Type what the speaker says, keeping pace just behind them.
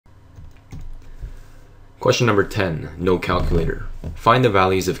Question number 10, no calculator. Find the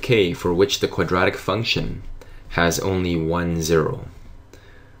values of k for which the quadratic function has only one zero.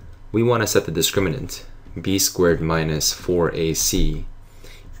 We want to set the discriminant b squared minus 4ac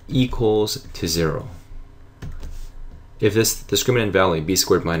equals to 0. If this discriminant value b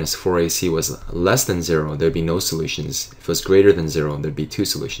squared minus 4ac was less than 0, there'd be no solutions. If it was greater than 0, there'd be two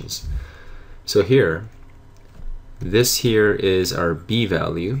solutions. So here, this here is our b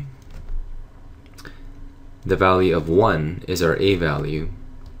value. The value of 1 is our a value,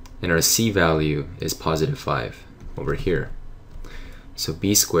 and our c value is positive 5 over here. So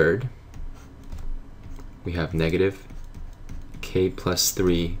b squared, we have negative k plus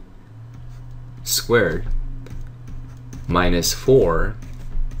 3 squared minus 4,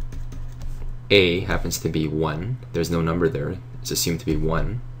 a happens to be 1, there's no number there, it's assumed to be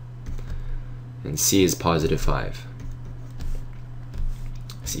 1, and c is positive 5.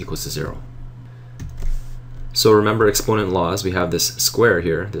 This equals to 0. So remember exponent laws, we have this square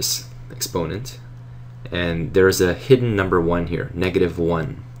here, this exponent, and there's a hidden number 1 here, negative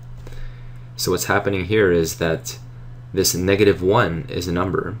 1. So what's happening here is that this negative 1 is a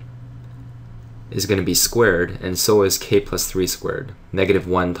number, is going to be squared, and so is k plus 3 squared. Negative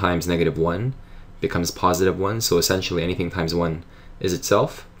 1 times negative 1 becomes positive 1, so essentially anything times 1 is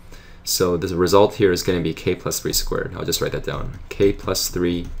itself. So the result here is going to be k plus 3 squared. I'll just write that down. K plus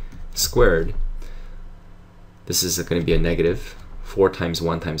 3 squared. This is going to be a negative. 4 times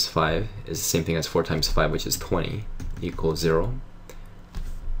 1 times 5 is the same thing as 4 times 5, which is 20, equals 0.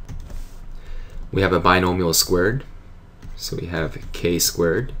 We have a binomial squared. So we have k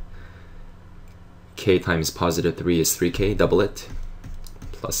squared. K times positive 3 is 3k, double it,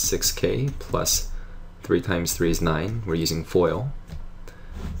 plus 6k, plus 3 times 3 is 9. We're using FOIL.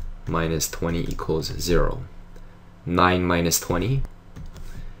 Minus 20 equals 0. 9 minus 20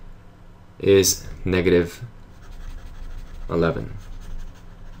 is negative 11.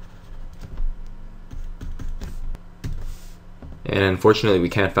 And unfortunately we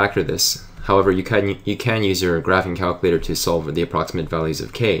can't factor this. However, you can use your graphing calculator to solve the approximate values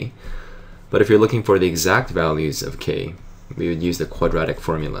of k. But if you're looking for the exact values of k, we would use the quadratic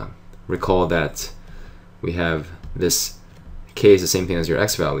formula. Recall that we have this k is the same thing as your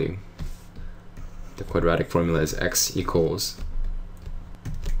x value. The quadratic formula is x equals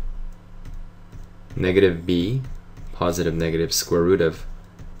negative b, positive negative square root of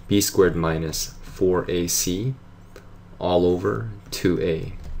b squared minus 4ac all over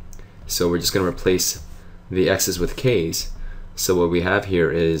 2a. So we're just going to replace the x's with k's. So what we have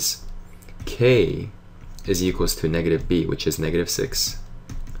here is k is equals to negative b, which is negative 6,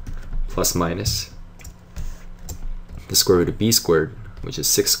 plus minus the square root of b squared, which is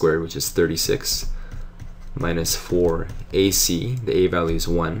 6 squared, which is 36, minus 4ac, the a value is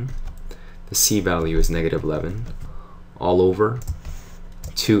 1, the c value is negative 11, all over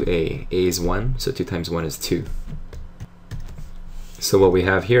 2a. A is 1, so 2 times 1 is 2. So what we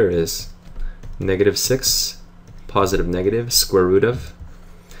have here is negative 6, positive negative, square root of,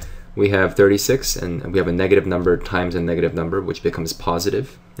 we have 36, and we have a negative number times a negative number, which becomes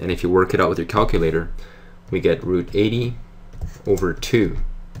positive. And if you work it out with your calculator, we get root 80 over 2.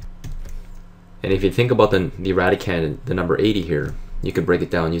 And if you think about the radicand, the number 80 here, you can break it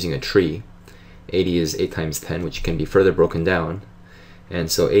down using a tree. 80 is 8 times 10, which can be further broken down. And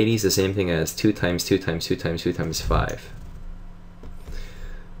so 80 is the same thing as 2 times 2 times 2 times 2 times 5.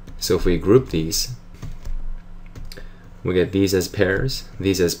 So if we group these, we get these as pairs,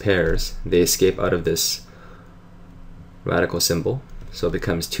 these as pairs. They escape out of this radical symbol. So it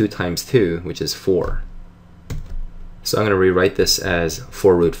becomes 2 times 2, which is 4. So I'm going to rewrite this as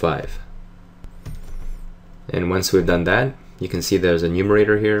 4 root 5. And once we've done that, you can see there's a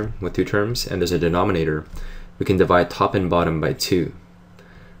numerator here with 2 terms, and there's a denominator. We can divide top and bottom by 2.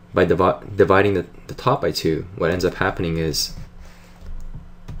 By dividing the top by 2, what ends up happening is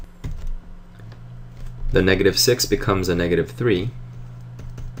the negative 6 becomes a negative 3.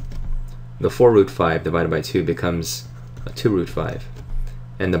 The 4 root 5 divided by 2 becomes a 2 root 5.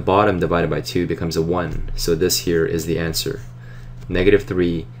 And the bottom divided by 2 becomes a 1. So this here is the answer. Negative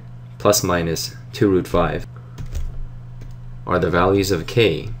 3 plus minus 2 root 5 are the values of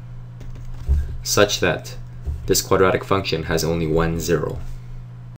k such that this quadratic function has only one zero.